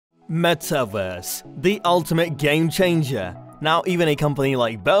Metaverse, the ultimate game changer. Now, even a company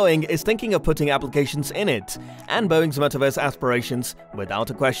like Boeing is thinking of putting applications in it, and Boeing's Metaverse aspirations,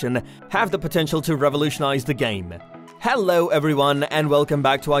 without a question, have the potential to revolutionize the game. Hello everyone, and welcome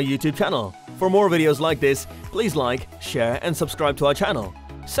back to our YouTube channel. For more videos like this, please like, share, and subscribe to our channel.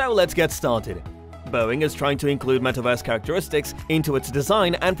 So let's get started. Boeing is trying to include Metaverse characteristics into its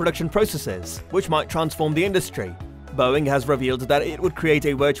design and production processes, which might transform the industry. Boeing has revealed that it would create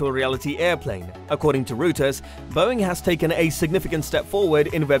a virtual reality airplane. According to Reuters, Boeing has taken a significant step forward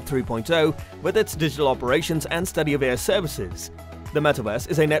in Web 3.0 with its digital operations and study of air services. The Metaverse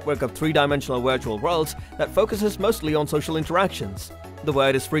is a network of three-dimensional virtual worlds that focuses mostly on social interactions. The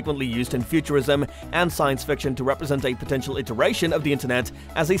word is frequently used in futurism and science fiction to represent a potential iteration of the internet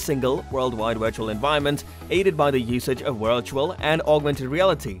as a single, worldwide virtual environment aided by the usage of virtual and augmented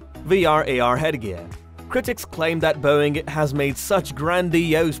reality (VR/AR) headgear. Critics claim that Boeing has made such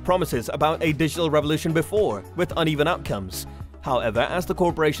grandiose promises about a digital revolution before, with uneven outcomes. However, as the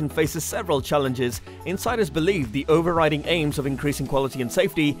corporation faces several challenges, insiders believe the overriding aims of increasing quality and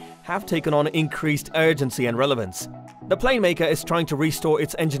safety have taken on increased urgency and relevance. The plane maker is trying to restore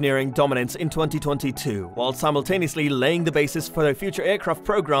its engineering dominance in 2022, while simultaneously laying the basis for a future aircraft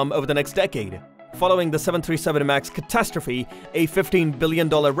program over the next decade. Following the 737 MAX catastrophe, a $15 billion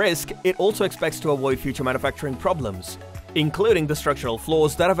risk, it also expects to avoid future manufacturing problems, including the structural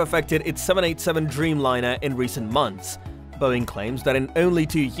flaws that have affected its 787 Dreamliner in recent months. Boeing claims that in only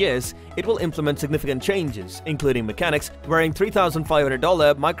 2 years, it will implement significant changes, including mechanics wearing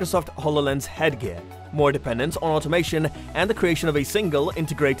 $3,500 Microsoft HoloLens headgear, more dependence on automation, and the creation of a single,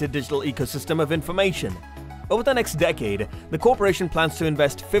 integrated digital ecosystem of information. Over the next decade, the corporation plans to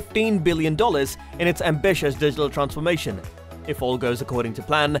invest $15 billion in its ambitious digital transformation. If all goes according to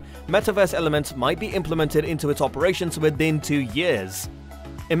plan, Metaverse elements might be implemented into its operations within 2 years.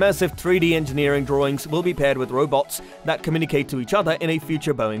 Immersive 3D engineering drawings will be paired with robots that communicate to each other in a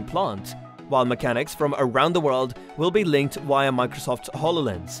future Boeing plant, while mechanics from around the world will be linked via Microsoft's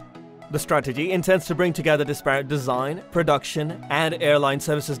HoloLens. The strategy intends to bring together disparate design, production, and airline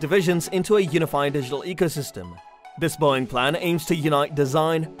services divisions into a unified digital ecosystem. This Boeing plan aims to unite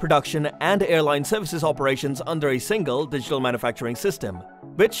design, production, and airline services operations under a single digital manufacturing system,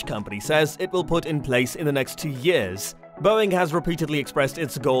 which company says it will put in place in the next 2 years. Boeing has repeatedly expressed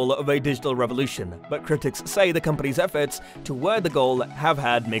its goal of a digital revolution, but critics say the company's efforts toward the goal have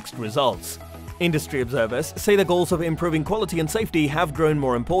had mixed results. Industry observers say the goals of improving quality and safety have grown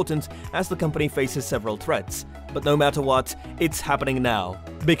more important as the company faces several threats. But no matter what, it's happening now.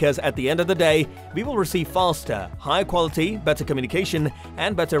 Because at the end of the day, we will receive faster, higher quality, better communication,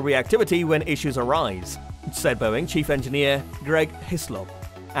 and better reactivity when issues arise, said Boeing Chief Engineer Greg Hislop.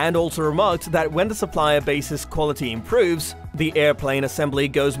 And also remarked that when the supplier base's quality improves, the airplane assembly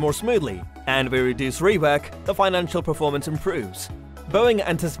goes more smoothly, and we reduce rework, the financial performance improves. Boeing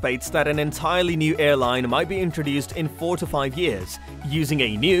anticipates that an entirely new airline might be introduced in 4 to 5 years, using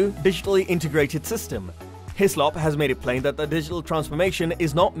a new, digitally integrated system. Hislop has made it plain that the digital transformation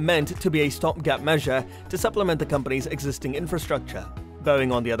is not meant to be a stopgap measure to supplement the company's existing infrastructure.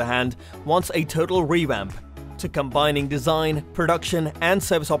 Boeing, on the other hand, wants a total revamp, to combining design, production, and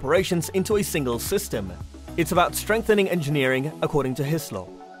service operations into a single system. It's about strengthening engineering, according to Hislop.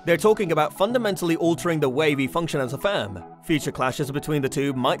 They're talking about fundamentally altering the way we function as a firm. Future clashes between the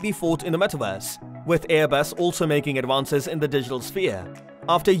two might be fought in the Metaverse, with Airbus also making advances in the digital sphere.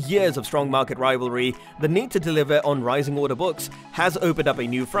 After years of strong market rivalry, the need to deliver on rising order books has opened up a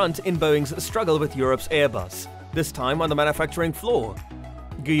new front in Boeing's struggle with Europe's Airbus, this time on the manufacturing floor.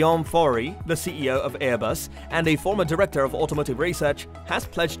 Guillaume Faury, the CEO of Airbus and a former director of automotive research, has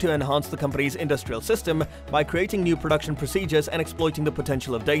pledged to enhance the company's industrial system by creating new production procedures and exploiting the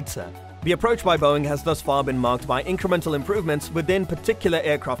potential of data. The approach by Boeing has thus far been marked by incremental improvements within particular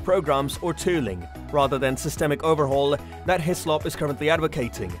aircraft programs or tooling, rather than systemic overhaul that Hislop is currently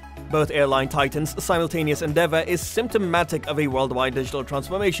advocating. Both airline titans' simultaneous endeavor is symptomatic of a worldwide digital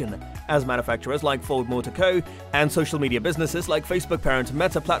transformation, as manufacturers like Ford Motor Co. and social media businesses like Facebook parent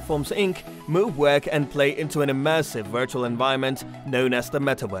Meta Platforms Inc. move work and play into an immersive virtual environment known as the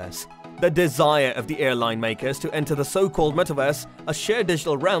Metaverse. The desire of the airline makers to enter the so-called Metaverse, a shared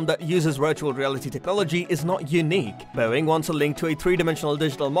digital realm that uses virtual reality technology, is not unique. Boeing wants a link to a three-dimensional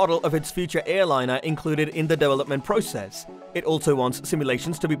digital model of its future airliner included in the development process. It also wants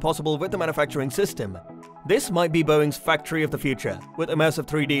simulations to be possible with the manufacturing system. This might be Boeing's factory of the future, with immersive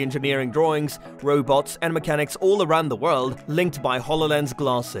 3D engineering drawings, robots, and mechanics all around the world linked by HoloLens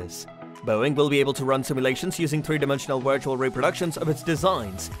glasses. Boeing will be able to run simulations using three-dimensional virtual reproductions of its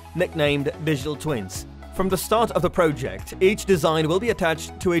designs, nicknamed digital twins. From the start of the project, each design will be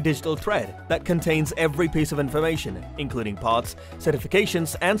attached to a digital thread that contains every piece of information, including parts,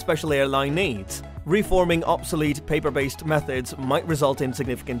 certifications, and special airline needs. Reforming obsolete paper-based methods might result in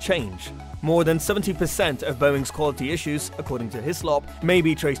significant change. More than 70% of Boeing's quality issues, according to Hislop, may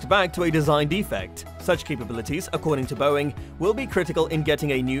be traced back to a design defect. Such capabilities, according to Boeing, will be critical in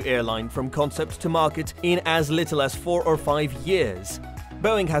getting a new airline from concept to market in as little as 4 or 5 years.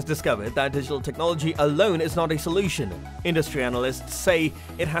 Boeing has discovered that digital technology alone is not a solution. Industry analysts say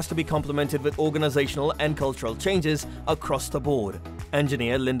it has to be complemented with organizational and cultural changes across the board.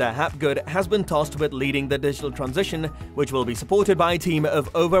 Engineer Linda Hapgood has been tasked with leading the digital transition, which will be supported by a team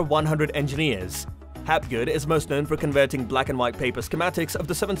of over 100 engineers. Hapgood is most known for converting black and white paper schematics of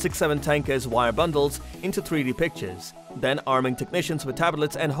the 767 tanker's wire bundles into 3D pictures, then arming technicians with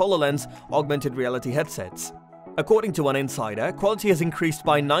tablets and HoloLens augmented reality headsets. According to one insider, quality has increased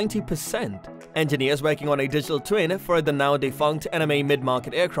by 90%. Engineers working on a digital twin for the now-defunct NMA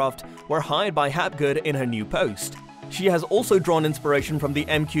mid-market aircraft were hired by Hapgood in her new post. She has also drawn inspiration from the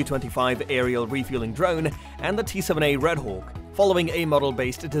MQ-25 aerial refueling drone and the T-7A Red Hawk. Following a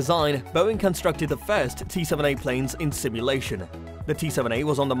model-based design, Boeing constructed the first T-7A planes in simulation. The T-7A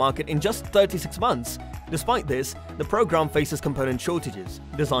was on the market in just 36 months. Despite this, the program faces component shortages,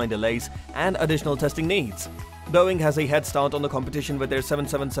 design delays, and additional testing needs. Boeing has a head start on the competition with their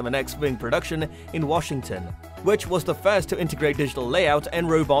 777X wing production in Washington, which was the first to integrate digital layout and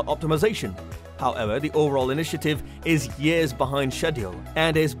robot optimization. However, the overall initiative is years behind schedule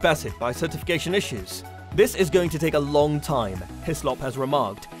and is beset by certification issues. This is going to take a long time, Hislop has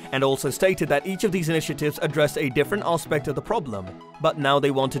remarked, and also stated that each of these initiatives address a different aspect of the problem, but now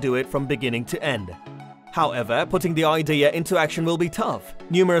they want to do it from beginning to end. However, putting the idea into action will be tough.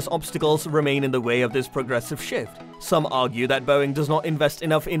 Numerous obstacles remain in the way of this progressive shift. Some argue that Boeing does not invest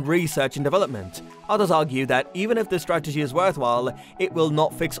enough in research and development. Others argue that even if this strategy is worthwhile, it will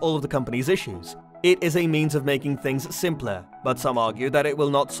not fix all of the company's issues. It is a means of making things simpler, but some argue that it will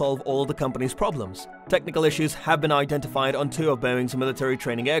not solve all the company's problems. Technical issues have been identified on 2 of Boeing's military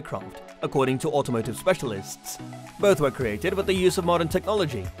training aircraft, according to automotive specialists. Both were created with the use of modern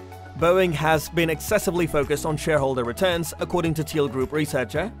technology. Boeing has been excessively focused on shareholder returns, according to Teal Group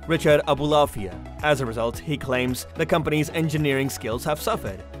researcher Richard Abulafia. As a result, he claims the company's engineering skills have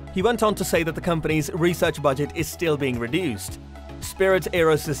suffered. He went on to say that the company's research budget is still being reduced. Spirit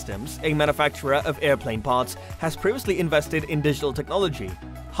Aerosystems, a manufacturer of airplane parts, has previously invested in digital technology.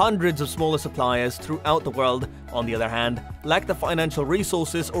 Hundreds of smaller suppliers throughout the world, on the other hand, lack the financial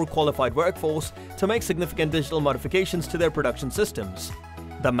resources or qualified workforce to make significant digital modifications to their production systems.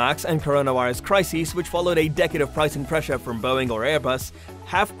 The MAX and coronavirus crises, which followed a decade of pricing pressure from Boeing or Airbus,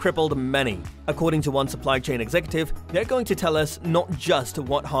 have crippled many. According to one supply chain executive, they're going to tell us not just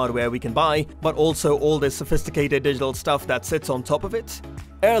what hardware we can buy, but also all this sophisticated digital stuff that sits on top of it.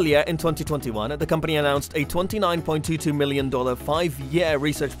 Earlier in 2021, the company announced a $29.22 million 5-year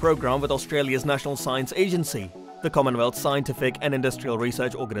research program with Australia's National Science Agency, the Commonwealth Scientific and Industrial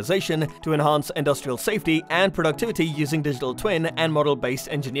Research Organisation, to enhance industrial safety and productivity using digital twin and model-based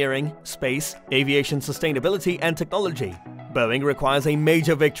engineering, space, aviation sustainability and technology. Boeing requires a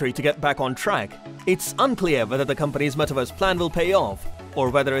major victory to get back on track. It's unclear whether the company's metaverse plan will pay off,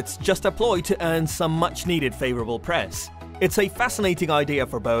 or whether it's just a ploy to earn some much-needed favorable press. It's a fascinating idea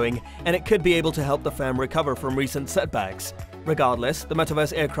for Boeing, and it could be able to help the firm recover from recent setbacks. Regardless, the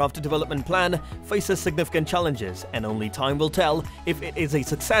Metaverse aircraft development plan faces significant challenges, and only time will tell if it is a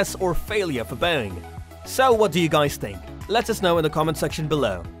success or failure for Boeing. So what do you guys think? Let us know in the comment section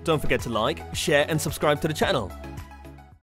below. Don't forget to like, share and subscribe to the channel.